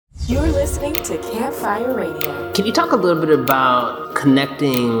You're listening to Campfire Radio. Can you talk a little bit about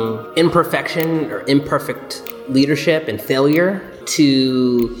connecting imperfection or imperfect leadership and failure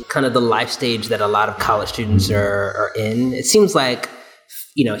to kind of the life stage that a lot of college students are in? It seems like,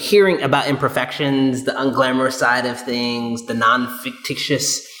 hearing about imperfections, the unglamorous side of things, the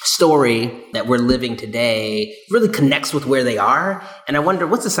non-fictitious story that we're living today really connects with where they are. And I wonder,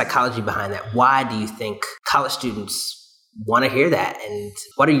 what's the psychology behind that? Why do you think college students want to hear that? And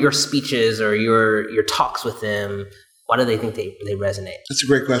what are your speeches or your talks with them? Why do they think they resonate? That's a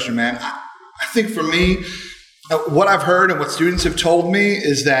great question, man. I think for me, what I've heard and what students have told me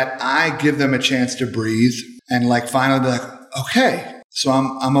is that I give them a chance to breathe and finally be like, okay, so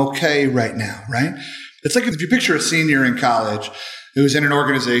I'm okay right now, right? It's like if you picture a senior in college who's in an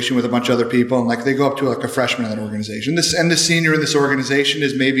organization with a bunch of other people, and they go up to a freshman in that organization. The senior in this organization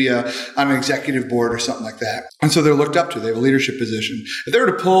is maybe on an executive board or something like that. And so they're looked up to. They have a leadership position. If they were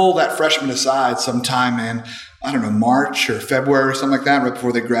to pull that freshman aside sometime in, March or February or something like that, right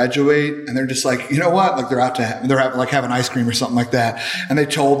before they graduate, and they're just like, you know what? They're having ice cream or something like that. And they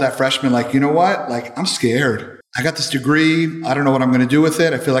told that freshman, you know what? I'm scared. I got this degree. I don't know what I'm going to do with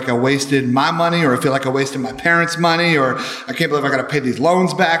it. I feel like I wasted my money, or I feel like I wasted my parents' money, or I can't believe I got to pay these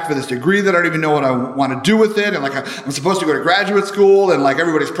loans back for this degree that I don't even know what I want to do with it. And I'm supposed to go to graduate school, and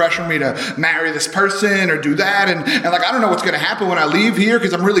everybody's pressuring me to marry this person or do that. And I don't know what's going to happen when I leave here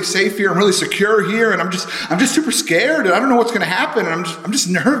because I'm really safe here. I'm really secure here. And I'm just super scared, and I don't know what's going to happen. And I'm just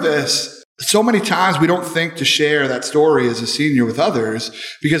nervous. So many times we don't think to share that story as a senior with others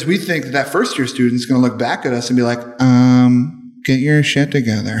because we think that first year student is going to look back at us and be like, get your shit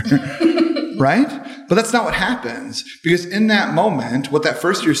together, right? But that's not what happens, because in that moment, what that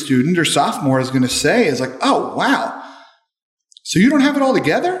first year student or sophomore is going to say is oh, wow, so you don't have it all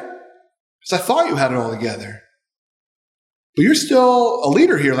together? Because I thought you had it all together. But you're still a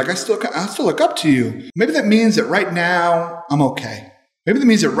leader here. I still look up to you. Maybe that means that right now I'm okay. Maybe that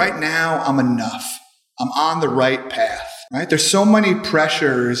means that right now I'm enough. I'm on the right path, right? There's so many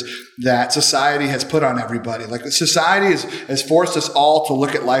pressures that society has put on everybody. Society has forced us all to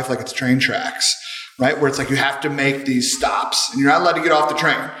look at life like it's train tracks, right? Where it's you have to make these stops and you're not allowed to get off the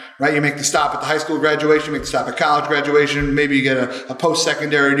train, right? You make the stop at the high school graduation, you make the stop at college graduation, maybe you get a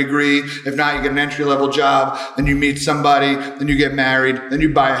post-secondary degree. If not, you get an entry-level job, then you meet somebody, then you get married, then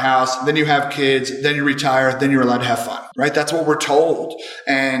you buy a house, then you have kids, then you retire, then you're allowed to have fun, right? That's what we're told.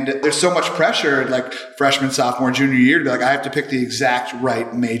 And there's so much pressure freshman, sophomore, junior year to be I have to pick the exact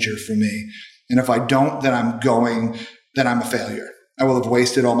right major for me. And if I don't, then I'm a failure. I will have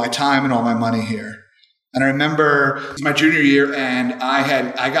wasted all my time and all my money here. And I remember it was my junior year and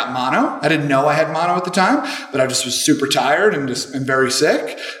I got mono. I didn't know I had mono at the time, but I just was super tired and very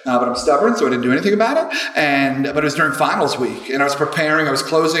sick. But I'm stubborn, so I didn't do anything about it. But it was during finals week and I was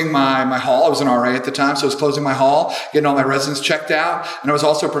closing my hall. I was an RA at the time, so I was closing my hall, getting all my residents checked out. And I was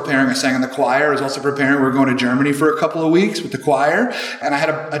also preparing, I sang in the choir. I was also preparing, we were going to Germany for a couple of weeks with the choir. And I had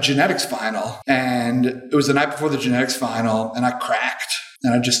a genetics final. And it was the night before the genetics final and I cracked.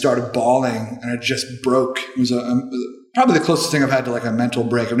 And I just started bawling and I just broke. It was probably the closest thing I've had to a mental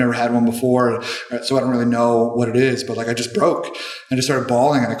break. I've never had one before, so I don't really know what it is, but I just broke. I just started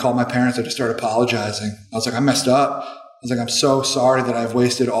bawling and I called my parents. I just started apologizing. I was I messed up. I was I'm so sorry that I've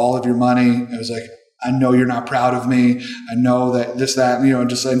wasted all of your money. I was I know you're not proud of me. I know that this, that, and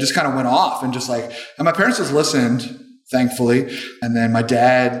just kind of went off and and my parents just listened, thankfully. And then my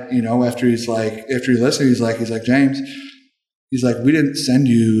dad, after he listened, he's like, James, he's we didn't send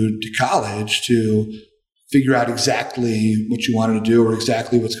you to college to figure out exactly what you wanted to do or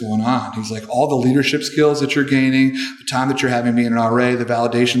exactly what's going on. He's all the leadership skills that you're gaining, the time that you're having being an RA, the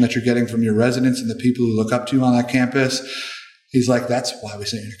validation that you're getting from your residents and the people who look up to you on that campus. He's that's why we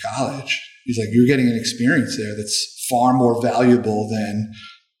sent you to college. He's you're getting an experience there that's far more valuable than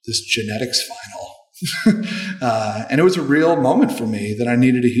this genetics final. And it was a real moment for me that I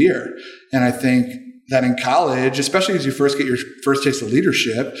needed to hear. And I think that in college, especially as you first get your first taste of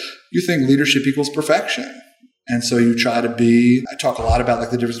leadership, you think leadership equals perfection. And so you try to I talk a lot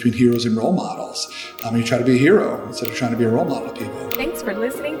about the difference between heroes and role models. You try to be a hero instead of trying to be a role model to people. Thanks for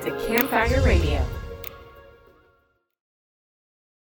listening to Campfire Radio.